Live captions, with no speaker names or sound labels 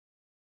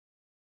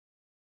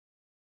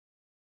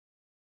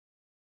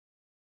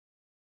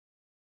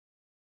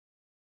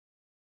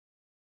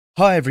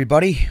Hi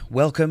everybody,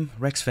 welcome,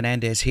 Rex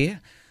Fernandez here.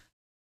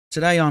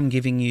 Today I'm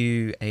giving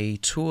you a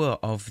tour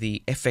of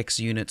the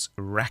FXUNITS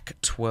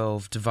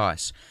RAC12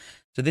 device.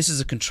 So this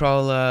is a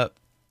controller,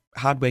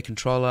 hardware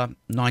controller,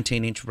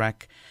 19-inch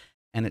rack,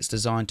 and it's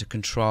designed to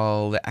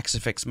control the AXE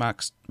FX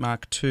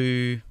Mark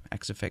II,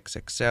 AXE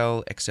FX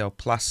XL, XL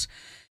Plus,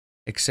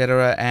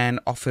 etc.,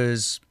 and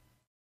offers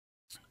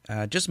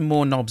just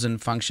more knobs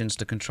and functions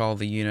to control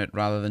the unit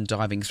rather than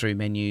diving through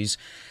menus.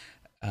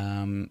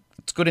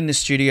 It's good in the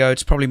studio.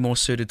 It's probably more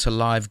suited to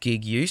live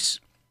gig use.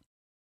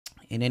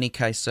 In any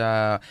case,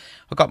 I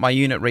got my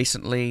unit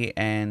recently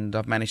and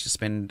I've managed to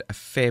spend a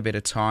fair bit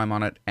of time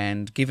on it,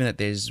 and given that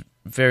there's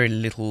very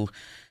little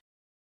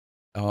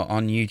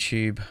on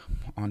YouTube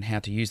on how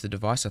to use the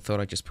device, I thought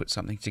I'd just put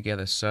something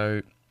together.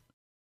 So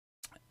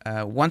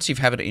once you've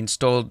had it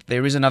installed,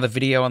 there is another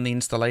video on the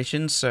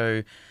installation,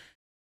 so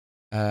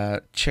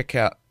check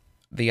out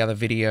the other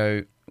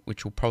video,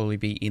 which will probably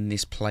be in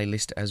this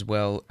playlist as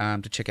well,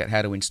 to check out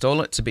how to install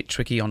it. It's a bit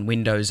tricky on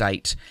Windows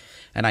 8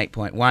 and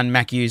 8.1.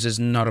 Mac users,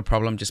 not a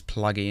problem, just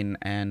plug in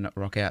and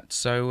rock out.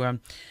 So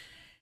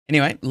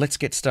anyway, let's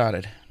get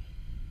started.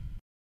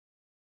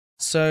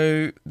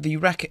 So the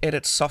RAC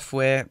Edit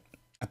software,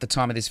 at the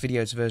time of this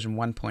video, is version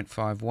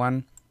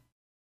 1.51.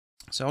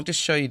 So I'll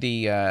just show you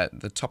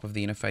the top of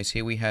the interface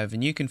here. We have a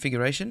new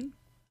configuration.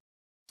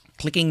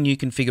 Clicking new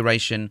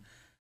configuration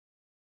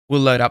will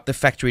load up the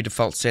factory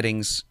default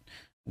settings,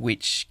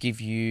 which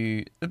give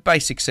you a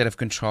basic set of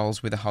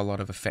controls with a whole lot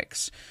of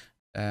effects.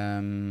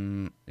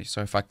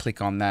 So if I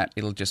click on that,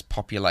 it'll just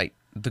populate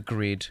the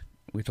grid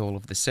with all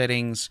of the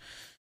settings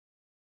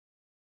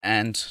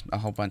and a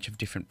whole bunch of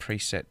different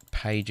preset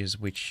pages,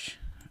 which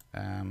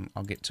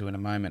I'll get to in a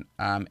moment.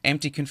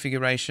 Empty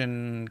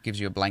configuration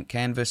gives you a blank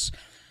canvas.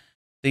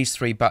 These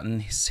three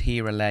buttons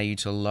here allow you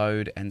to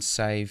load and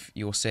save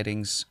your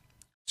settings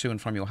to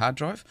and from your hard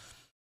drive.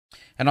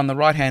 And on the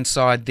right hand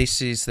side,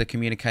 this is the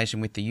communication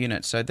with the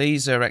unit. So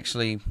these are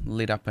actually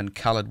lit up and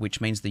colored,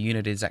 which means the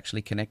unit is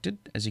actually connected,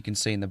 as you can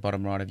see in the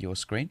bottom right of your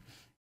screen.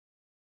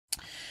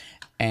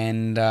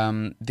 And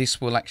this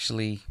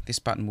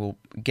button will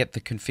get the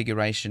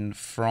configuration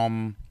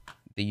from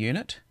the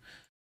unit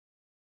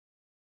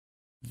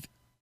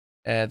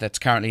that's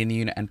currently in the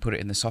unit and put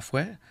it in the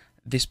software.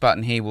 This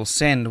button here will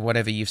send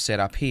whatever you've set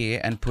up here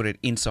and put it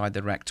inside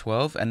the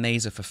RAC12, and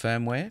these are for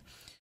firmware.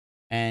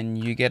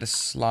 And you get a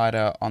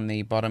slider on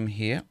the bottom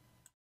here.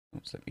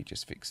 Oops, let me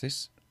just fix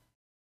this.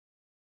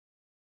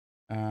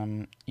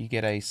 You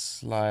get a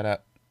slider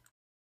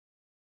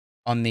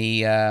on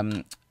the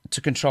to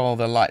control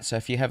the light. So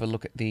if you have a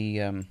look at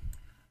the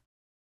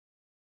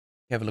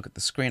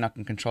screen, I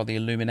can control the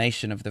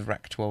illumination of the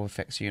RAC12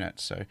 FX unit.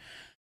 So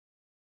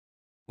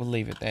we'll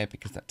leave it there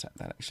because that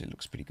actually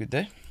looks pretty good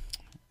there.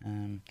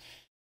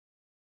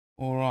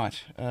 All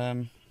right.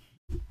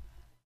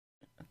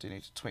 I do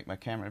need to tweak my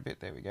camera a bit.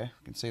 There we go. You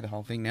can see the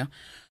whole thing now.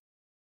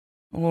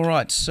 All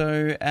right.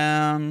 So,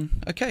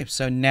 okay.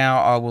 So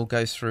now I will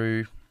go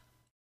through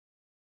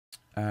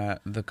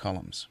the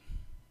columns.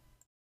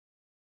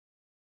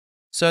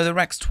 So the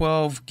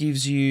RAC12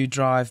 gives you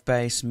drive,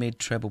 bass, mid,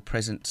 treble,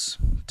 presence,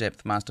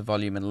 depth, master,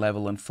 volume, and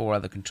level, and 4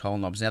 other control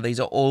knobs. Now these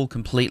are all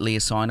completely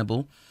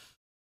assignable,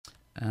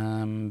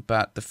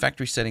 but the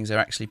factory settings are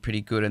actually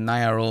pretty good, and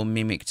they are all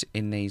mimicked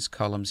in these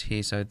columns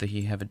here. So that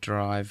you have a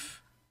drive,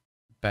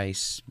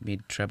 bass,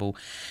 mid, treble,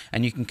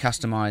 and you can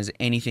customize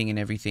anything and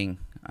everything.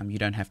 You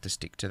don't have to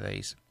stick to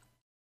these.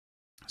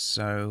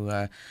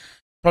 So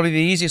probably the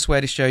easiest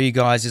way to show you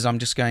guys is we're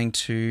going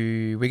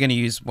to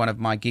use one of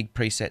my gig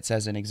presets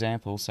as an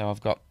example. So I've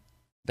got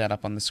that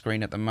up on the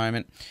screen at the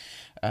moment,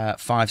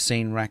 5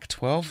 scene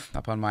RAC12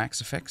 up on my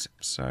AXE FX.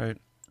 So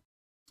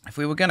if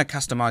we were going to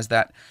customize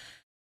that,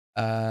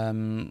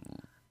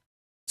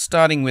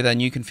 starting with a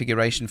new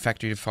configuration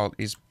factory default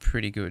is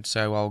pretty good.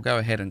 So I'll go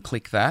ahead and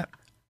click that,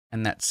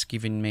 and that's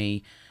given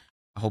me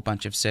a whole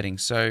bunch of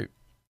settings. So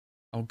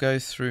I'll go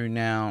through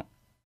now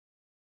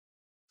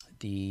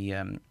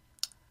the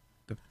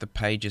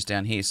pages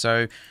down here.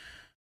 So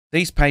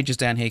these pages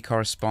down here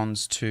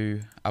corresponds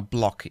to a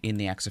block in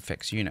the AXE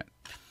FX unit.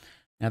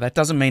 Now that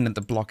doesn't mean that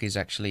the block is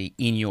actually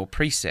in your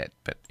preset,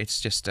 but it's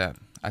just a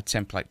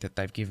template that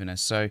they've given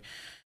us. So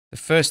the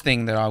first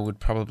thing that I would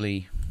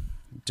probably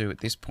do at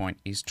this point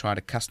is try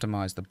to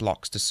customize the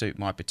blocks to suit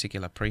my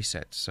particular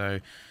preset. So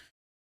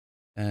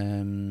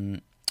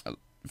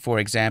for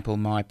example,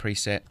 my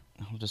preset,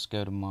 I'll just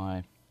go to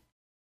my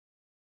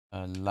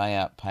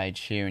layout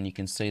page here, and you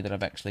can see that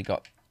I've actually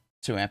got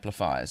 2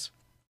 amplifiers,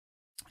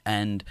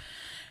 and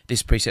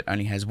this preset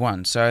only has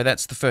 1. So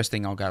that's the first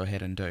thing I'll go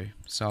ahead and do.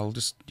 So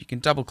you can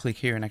double click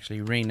here and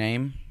actually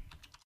rename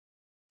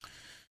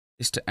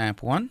this to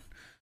amp 1.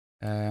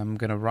 I'm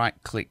going to right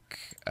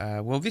click,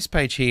 well, this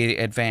page here,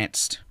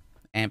 advanced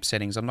amp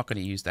settings, I'm not going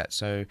to use that.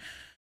 So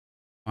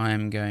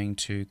I'm going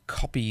to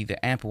copy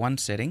the amp 1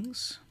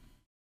 settings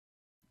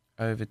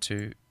over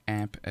to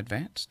amp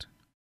advanced,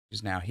 which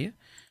is now here,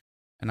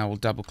 and I will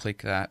double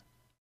click that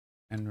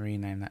and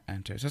rename that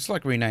amp 2. So it's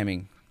like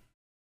renaming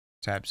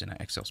tabs in an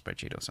Excel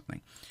spreadsheet or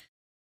something.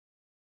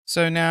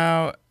 So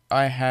now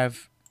I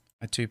have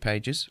 2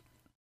 pages.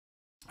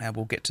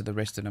 We'll get to the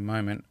rest in a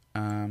moment.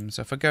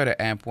 So if I go to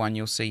amp 1,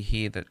 you'll see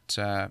here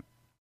that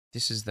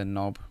this is the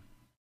knob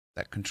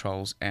that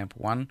controls amp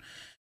 1,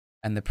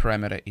 and the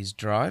parameter is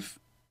drive.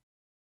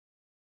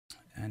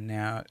 And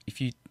now if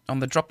you, on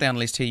the drop down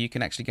list here, you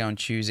can actually go and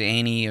choose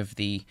any of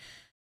the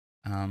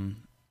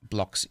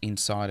blocks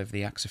inside of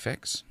the AXE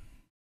FX.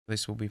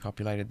 This will be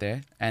populated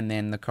there, and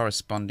then the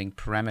corresponding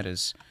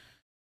parameters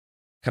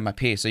come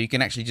up here. So you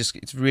can actually just,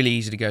 it's really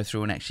easy to go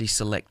through and actually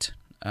select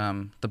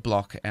the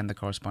block and the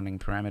corresponding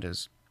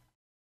parameters.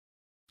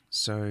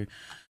 So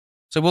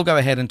we'll go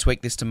ahead and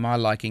tweak this to my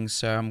liking.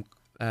 So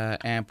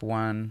amp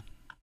 1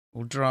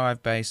 will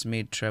drive, bass,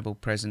 mid, treble,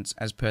 presence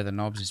as per the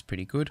knobs is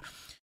pretty good.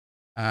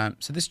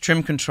 So this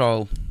trim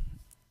control,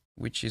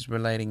 which is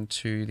relating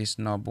to this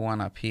knob 1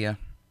 up here,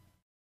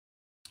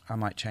 I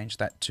might change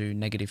that to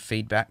negative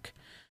feedback.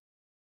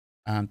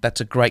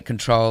 That's a great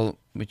control,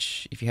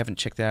 which if you haven't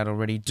checked it out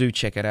already, do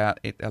check it out.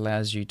 It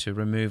allows you to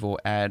remove or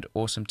add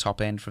awesome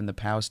top end from the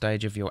power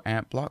stage of your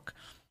amp block.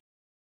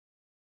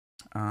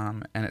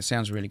 And it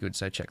sounds really good,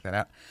 so check that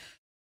out.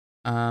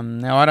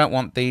 Now I don't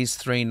want these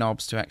 3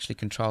 knobs to actually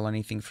control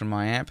anything from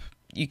my amp.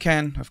 You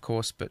can, of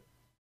course, but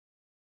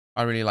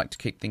I really like to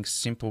keep things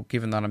simple,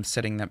 given that I'm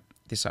setting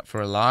this up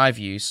for a live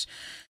use.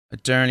 I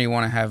don't really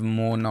want to have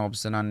more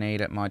knobs than I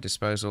need at my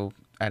disposal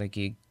at a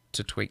gig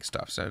to tweak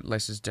stuff, so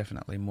less is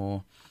definitely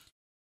more.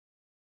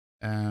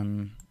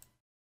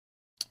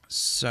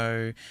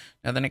 So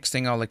now the next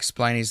thing I'll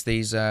explain is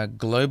these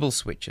global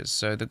switches.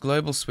 So the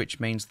global switch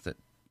means that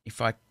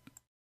if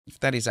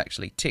that is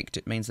actually ticked,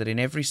 it means that in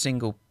every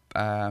single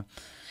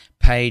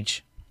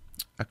page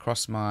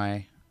across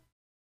all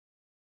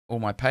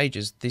my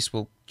pages, this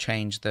will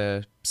change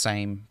the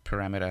same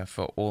parameter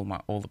for all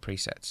the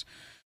presets.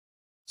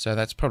 So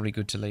that's probably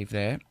good to leave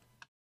there.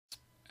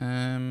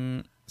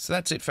 So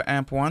that's it for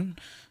amp 1.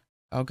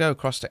 I'll go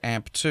across to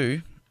amp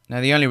 2. Now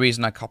the only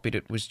reason I copied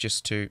it was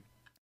just so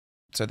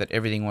that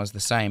everything was the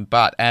same,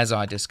 but as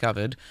I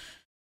discovered,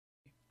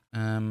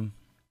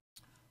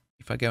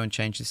 if I go and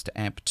change this to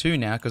amp 2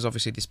 now, because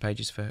obviously this page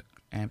is for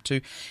amp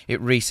 2,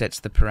 it resets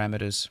the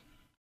parameters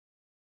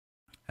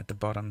at the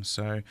bottom.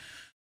 So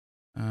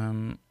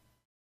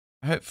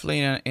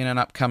hopefully in an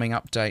upcoming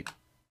update,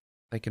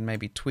 they can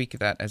maybe tweak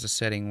that as a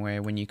setting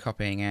where when you're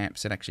copying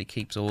amps, it actually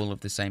keeps all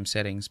of the same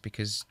settings,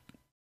 because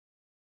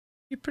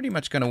you're pretty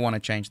much going to want to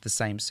change the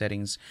same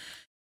settings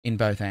in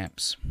both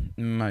amps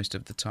most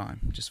of the time,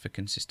 just for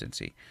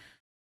consistency.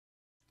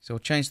 So we'll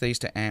change these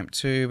to amp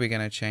 2. We're going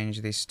to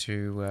change this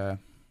to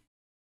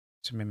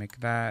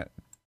mimic that.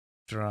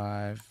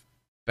 Drive,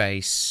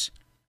 bass,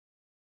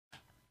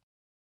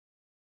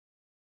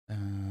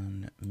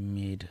 and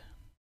mid,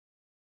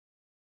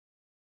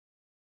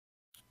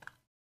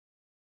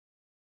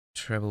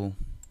 treble.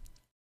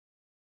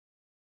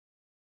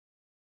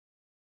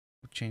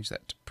 We'll change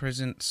that to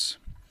presence.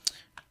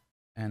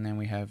 And then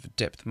we have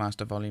depth,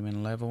 master, volume,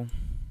 and level.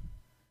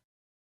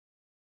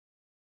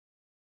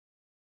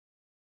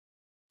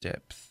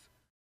 Depth,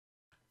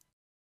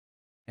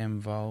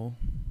 mvol,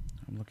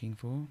 I'm looking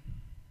for.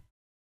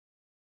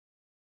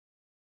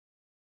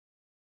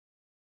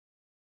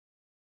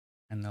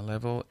 And the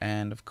level,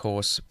 and of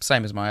course,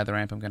 same as my other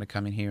amp, I'm going to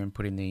come in here and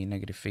put in the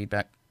negative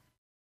feedback.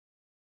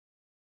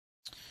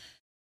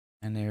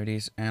 And there it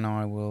is, and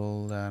I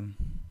will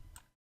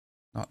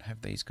not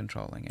have these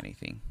controlling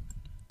anything.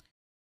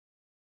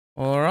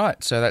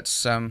 Alright, so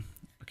that's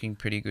looking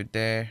pretty good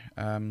there.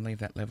 Leave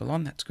that level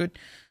on, that's good.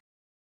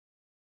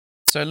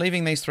 So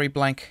leaving these 3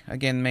 blank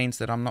again means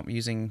that I'm not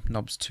using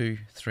knobs 2,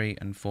 3,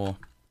 and 4.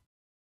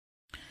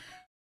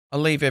 I'll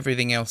leave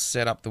everything else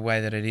set up the way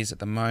that it is at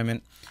the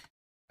moment.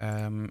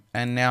 And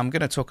now I'm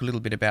going to talk a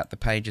little bit about the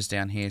pages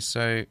down here.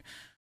 So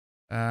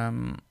if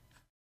I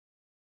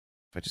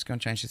just go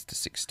and change this to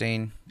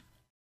 16,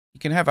 you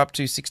can have up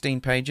to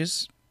 16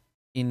 pages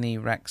in the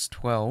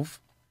RAC12.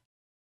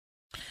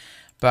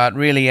 But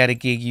really at a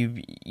gig,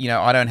 you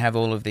know, I don't have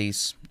all of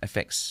these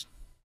effects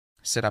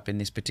set up in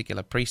this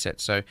particular preset.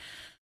 So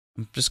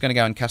I'm just going to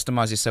go and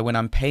customize this. So when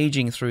I'm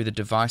paging through the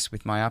device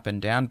with my up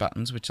and down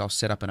buttons, which I'll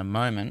set up in a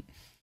moment,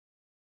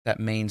 that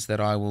means that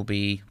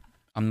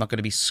I'm not going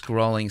to be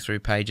scrolling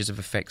through pages of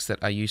effects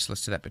that are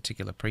useless to that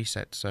particular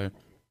preset. So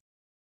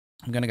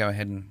I'm going to go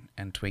ahead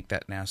and tweak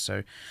that now.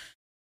 So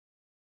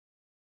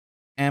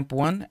amp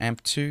 1,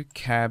 amp 2,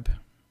 cab.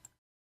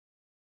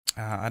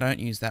 I don't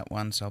use that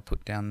one, so I'll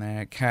put down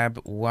there. Cab,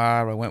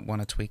 wah, I won't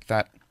want to tweak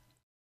that.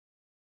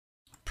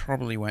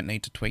 Probably won't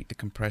need to tweak the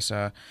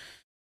compressor.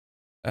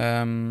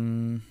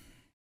 Phaser,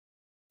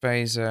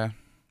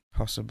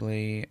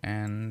 possibly,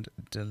 and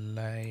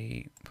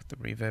delay. Put the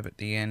reverb at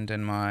the end,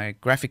 and my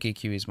graphic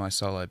EQ is my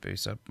solo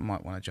boost. I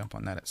might want to jump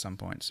on that at some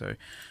point. So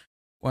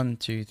 1,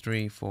 2,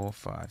 3, 4,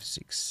 5,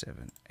 6,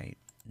 7, 8,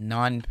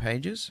 9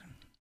 pages.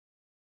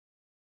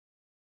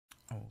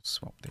 I'll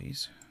swap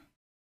these.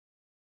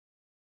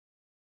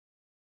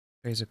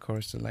 Phaser,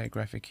 chorus, delay,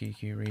 graphic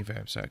EQ,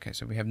 reverb. So okay,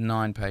 so we have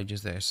 9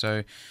 pages there. So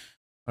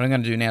what I'm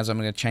going to do now is I'm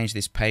going to change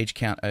this page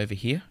count over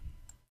here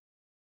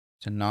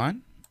to 9.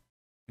 And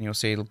you'll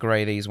see it'll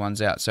grey these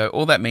ones out. So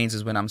all that means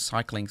is when I'm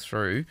cycling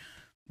through,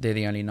 they're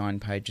the only 9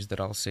 pages that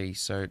I'll see.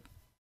 So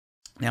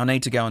now I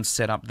need to go and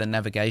set up the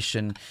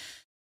navigation.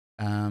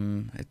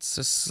 It's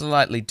a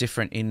slightly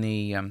different in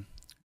the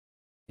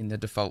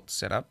default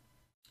setup.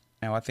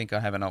 Now I think I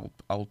have an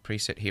old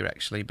preset here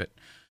actually, but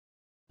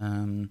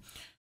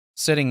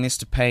setting this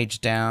to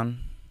page down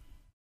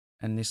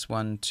and this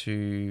one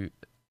to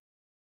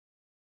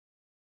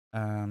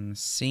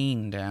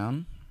scene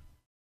down.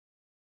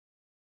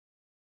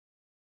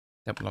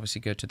 That will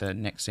obviously go to the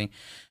next scene,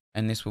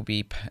 and this will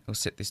be, we'll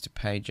set this to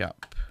page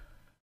up.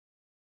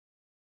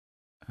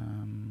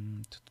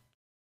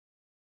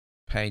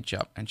 Page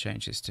up and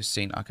change this to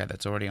scene. Okay,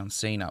 that's already on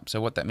scene up.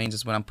 So what that means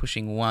is when I'm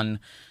pushing 1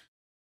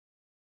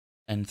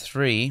 and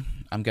 3,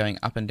 I'm going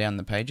up and down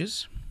the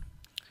pages.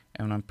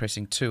 And when I'm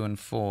pressing 2 and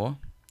 4,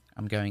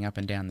 I'm going up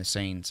and down the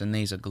scenes. And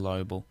these are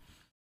global.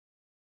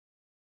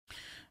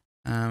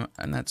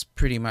 And that's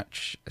pretty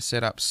much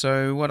set up.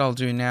 So what I'll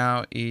do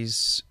now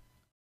is,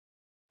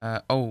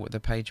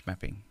 the page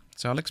mapping.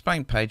 So I'll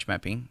explain page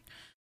mapping.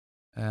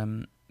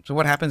 So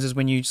what happens is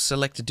when you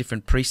select a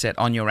different preset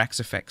on your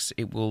AXE FX,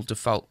 it will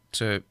default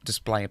to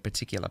display a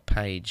particular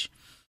page.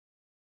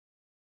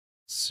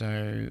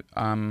 So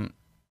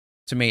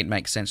to me, it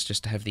makes sense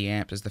just to have the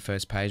amp as the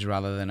first page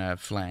rather than a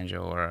flange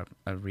or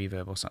a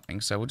reverb or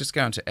something. So we'll just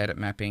go into edit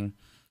mapping,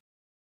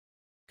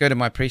 go to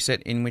my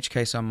preset, in which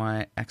case on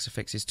my AXE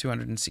FX is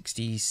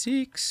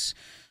 266.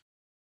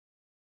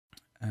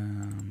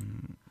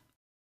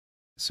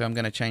 So I'm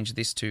going to change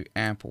this to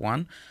amp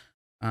 1.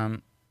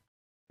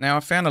 Now I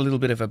found a little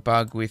bit of a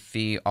bug with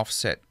the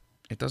offset.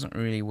 It doesn't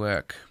really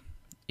work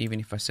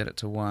even if I set it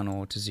to 1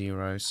 or to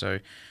 0. So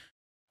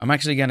I'm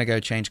actually going to go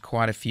change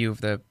quite a few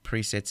of the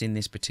presets in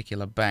this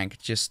particular bank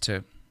just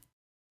to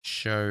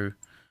show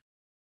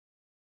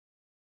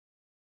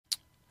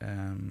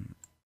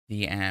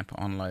the amp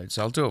on load.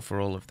 So I'll do it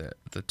for all of the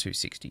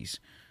 260s.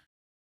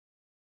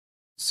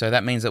 So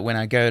that means that when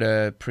I go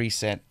to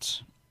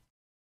preset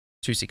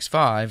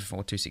 265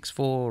 or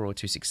 264 or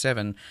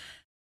 267,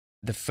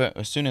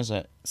 as soon as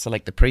I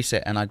select the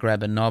preset and I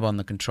grab a knob on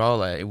the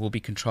controller, it will be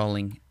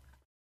controlling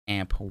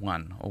amp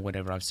 1 or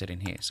whatever I've set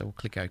in here. So we'll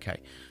click OK.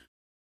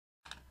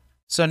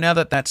 So now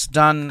that that's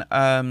done,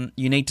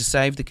 you need to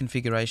save the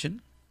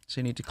configuration.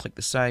 So you need to click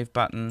the Save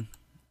button.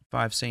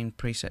 5 scene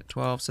preset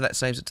 12. So that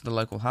saves it to the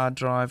local hard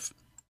drive.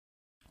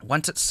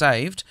 Once it's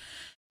saved,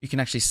 you can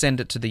actually send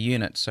it to the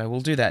unit. So we'll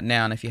do that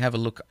now. And if you have a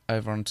look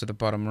over onto the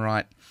bottom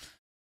right,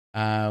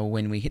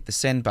 when we hit the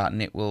send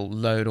button, it will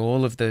load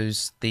all of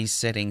these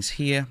settings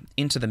here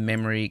into the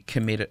memory,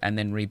 commit it, and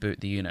then reboot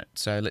the unit.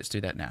 So let's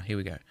do that now. Here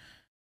we go.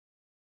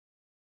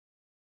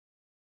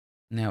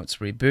 Now it's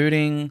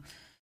rebooting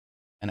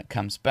and it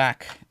comes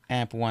back.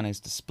 Amp 1 is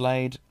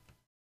displayed.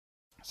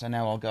 So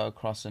now I'll go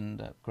across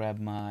and grab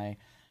my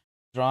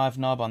drive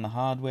knob on the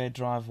hardware,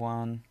 drive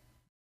 1,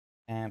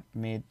 amp,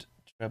 mid,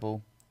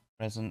 treble,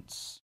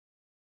 presence,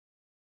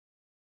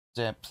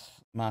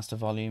 depth, master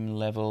volume,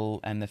 level,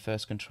 and the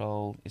first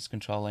control is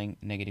controlling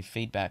negative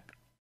feedback.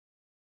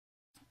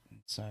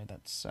 So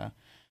that's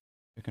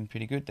looking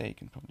pretty good there. You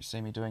can probably see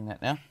me doing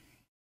that now.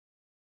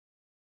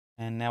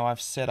 And now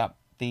I've set up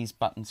these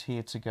buttons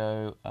here to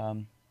go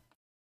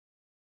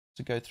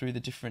through the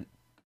different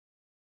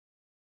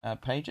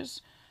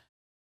pages.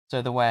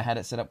 So the way I had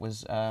it set up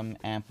was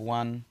amp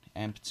 1,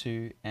 amp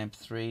 2, amp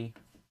 3,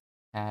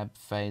 cab,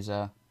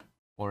 phaser,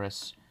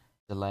 chorus,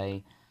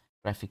 delay,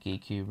 graphic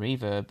EQ,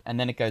 reverb, and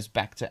then it goes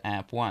back to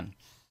amp 1.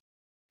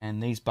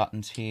 And these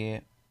buttons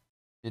here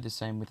do the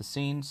same with the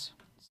scenes.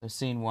 So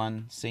scene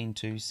 1, scene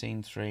 2,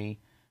 scene 3,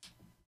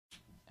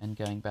 and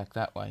going back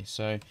that way.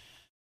 So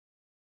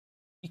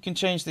you can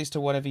change these to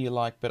whatever you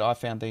like, but I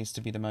found these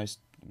to be the ones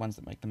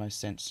that make the most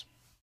sense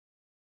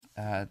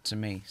to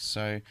me.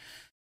 So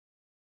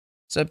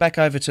back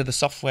over to the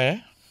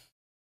software.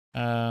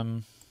 So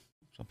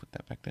I'll put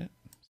that back there.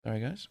 Sorry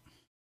guys.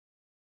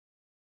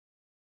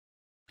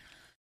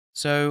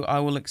 So I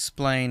will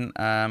explain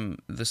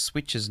the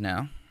switches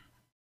now.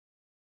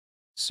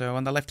 So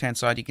on the left hand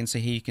side you can see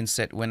here you can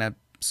set when a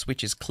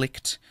switch is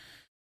clicked,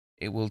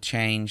 it will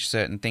change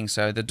certain things.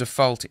 So the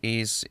default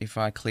is if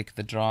I click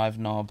the drive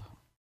knob,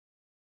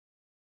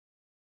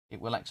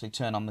 it will actually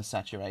turn on the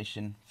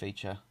saturation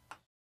feature.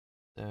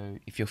 So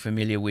if you're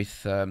familiar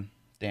with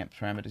damp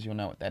parameters, you'll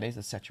know what that is.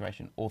 The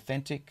saturation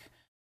authentic,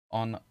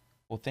 on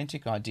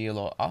authentic, ideal,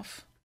 or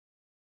off.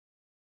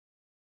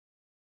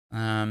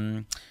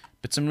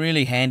 But some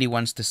really handy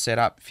ones to set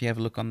up if you have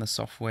a look on the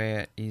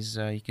software is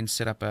you can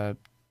set up a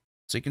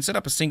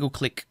single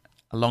click,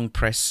 a long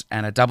press,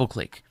 and a double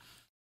click.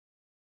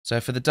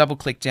 So for the double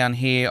click down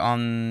here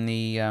on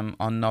the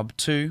on knob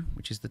 2,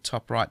 which is the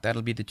top right,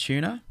 that'll be the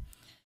tuner.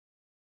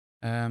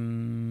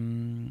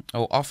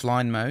 Or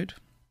offline mode.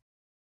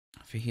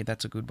 For here,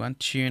 that's a good one.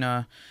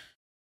 Tuner,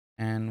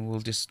 and we'll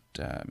just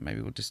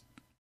maybe we'll just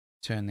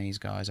turn these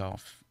guys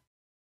off.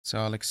 So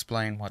I'll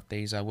explain what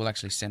these are. We'll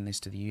actually send this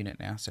to the unit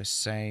now. So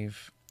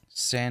save,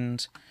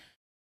 send,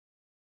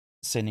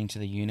 sending to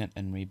the unit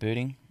and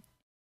rebooting.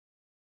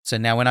 So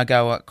now when I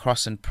go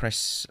across and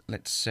press,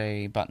 let's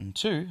say, button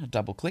 2, a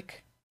double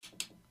click,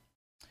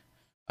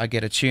 I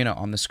get a tuner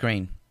on the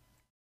screen.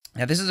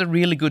 Now this is a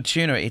really good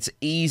tuner. It's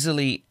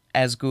easily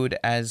as good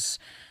as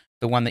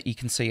the one that you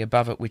can see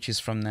above it, which is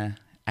from the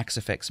AXE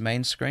FX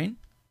main screen.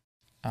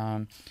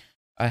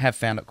 I have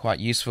found it quite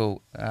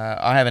useful.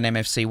 I have an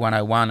MFC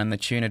 101 and the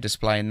tuner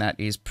display in that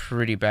is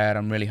pretty bad.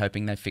 I'm really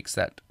hoping they fix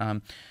that.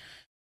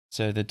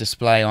 So the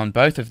display on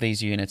both of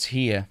these units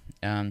here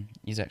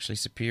is actually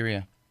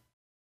superior.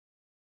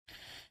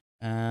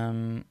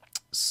 And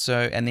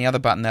the other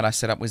button that I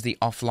set up was the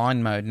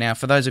offline mode. Now,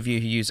 for those of you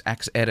who use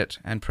AXE Edit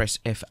and press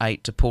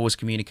F8 to pause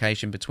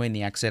communication between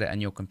the AXE Edit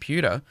and your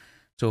computer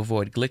to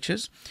avoid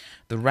glitches,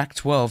 the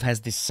RAC12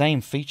 has this same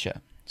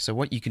feature. So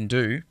what you can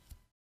do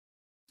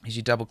is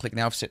you double click.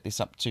 Now I've set this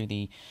up to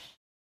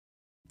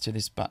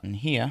this button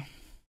here.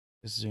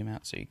 Just zoom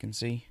out so you can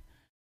see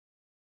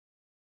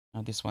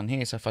this one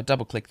here. So if I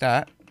double click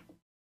that,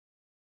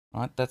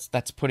 right,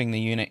 that's putting the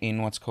unit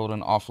in what's called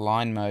an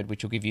offline mode,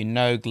 which will give you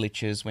no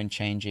glitches when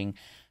changing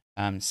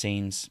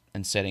scenes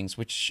and settings,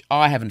 which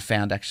I haven't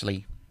found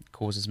actually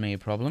causes me a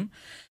problem.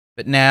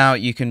 But now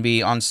you can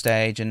be on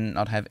stage and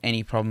not have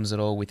any problems at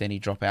all with any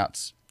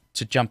dropouts.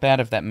 To jump out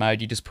of that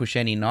mode, you just push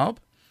any knob,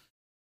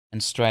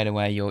 and straight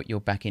away you're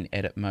back in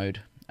edit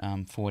mode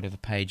for whatever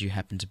page you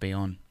happen to be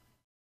on.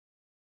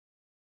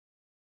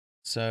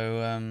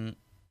 So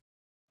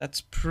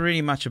that's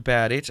pretty much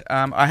about it.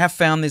 I have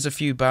found there's a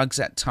few bugs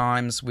at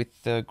times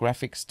with the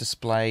graphics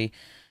display.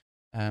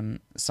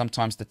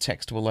 Sometimes the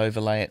text will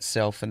overlay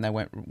itself and they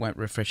won't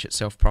refresh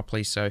itself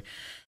properly. So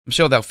I'm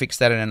sure they'll fix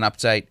that in an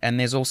update. And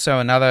there's also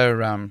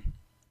another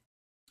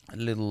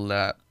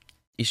little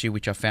issue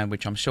which I found,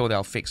 which I'm sure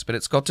they'll fix, but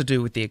it's got to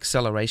do with the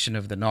acceleration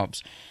of the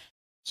knobs.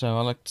 So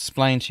I'll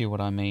explain to you what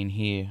I mean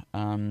here.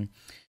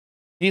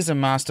 Here's a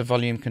master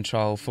volume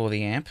control for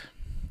the amp,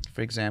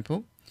 for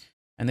example.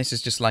 And this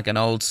is just like an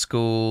old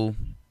school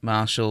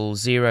Marshall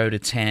 0 to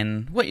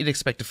 10, what you'd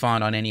expect to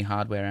find on any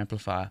hardware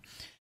amplifier.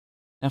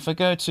 Now if I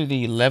go to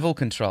the level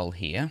control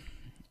here,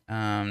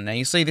 now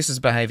you see this is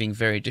behaving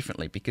very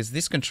differently because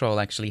this control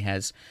actually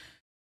has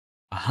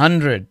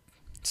 100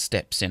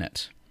 steps in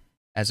it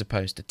as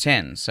opposed to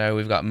 10. So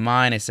we've got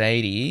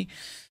 -80,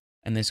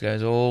 and this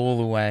goes all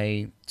the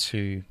way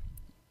to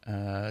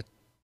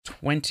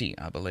 20,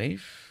 I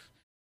believe.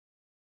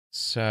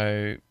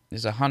 So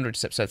there's 100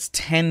 steps, so it's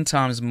 10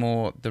 times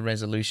more the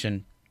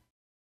resolution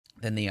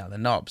than the other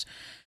knobs.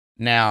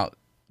 Now,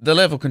 the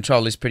level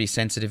control is pretty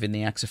sensitive in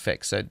the AXE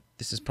FX, so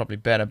this is probably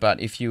better, but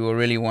if you were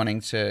really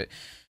wanting to,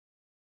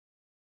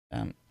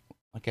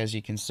 like as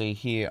you can see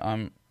here,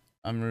 I'm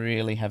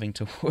really having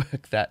to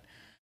work that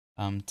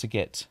to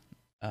get,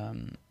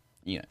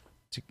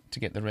 to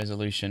get the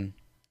resolution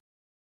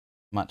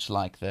much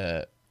like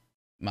the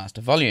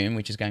master volume,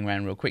 which is going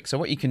around real quick. So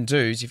what you can do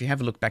is if you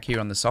have a look back here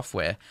on the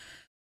software,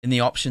 in the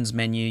options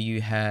menu,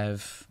 you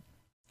have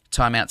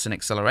timeouts and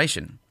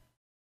acceleration.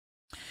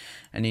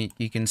 And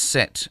you can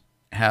set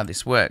how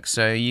this works.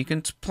 So you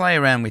can play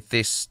around with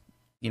this,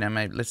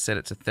 maybe let's set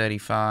it to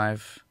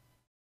 35.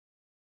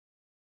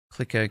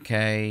 Click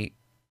OK,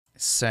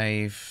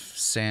 save,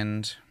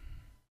 send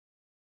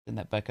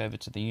that back over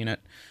to the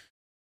unit.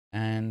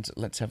 And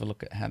let's have a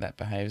look at how that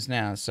behaves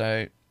now.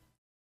 So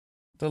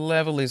the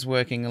level is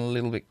working a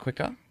little bit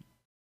quicker.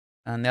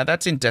 And now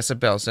that's in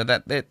decibels,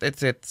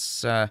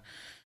 so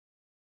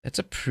it's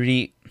a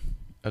pretty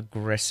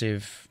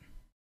aggressive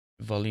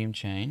volume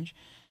change.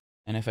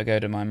 And if I go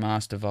to my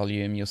master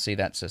volume, you'll see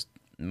that's just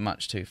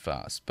much too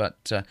fast.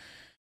 But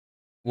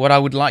what I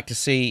would like to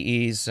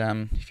see is,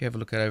 if you have a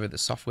look over the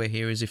software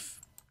here, is if,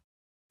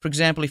 for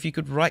example, if you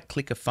could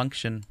right-click a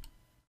function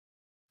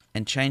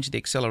and change the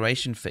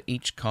acceleration for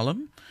each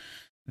column,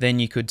 then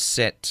you could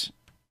set,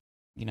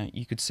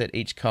 you could set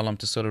each column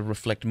to sort of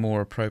reflect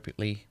more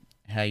appropriately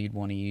how you'd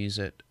want to use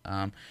it.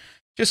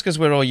 Just because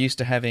we're all used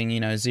to having,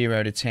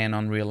 0 to 10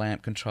 on real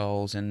amp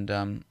controls, and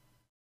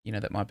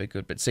that might be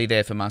good. But see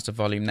there for master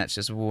volume, that's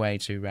just way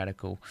too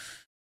radical.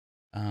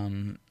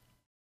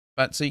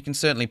 But so you can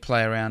certainly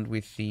play around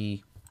with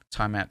the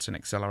timeouts and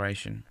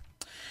acceleration.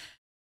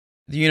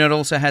 The unit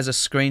also has a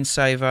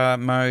screensaver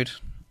mode,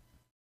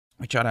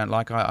 which I don't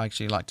like. I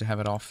actually like to have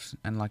it off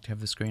and like to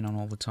have the screen on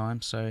all the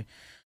time. So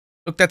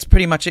look, that's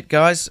pretty much it,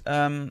 guys.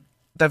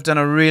 They've done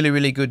a really,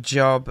 really good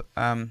job.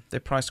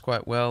 They're priced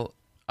quite well.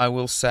 I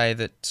will say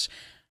that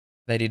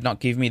they did not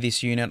give me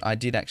this unit. I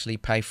did actually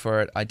pay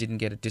for it. I didn't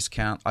get a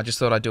discount. I just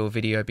thought I'd do a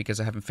video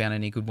because I haven't found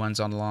any good ones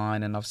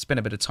online, and I've spent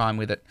a bit of time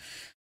with it.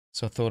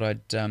 So I thought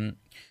I'd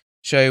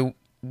show you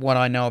what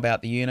I know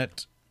about the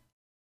unit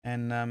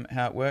and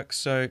how it works.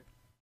 So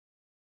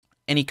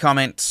any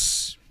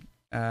comments,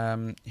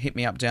 hit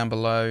me up down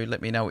below.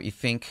 Let me know what you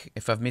think.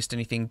 If I've missed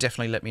anything,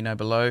 definitely let me know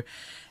below.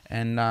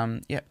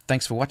 And yeah,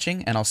 thanks for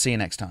watching, and I'll see you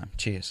next time.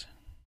 Cheers.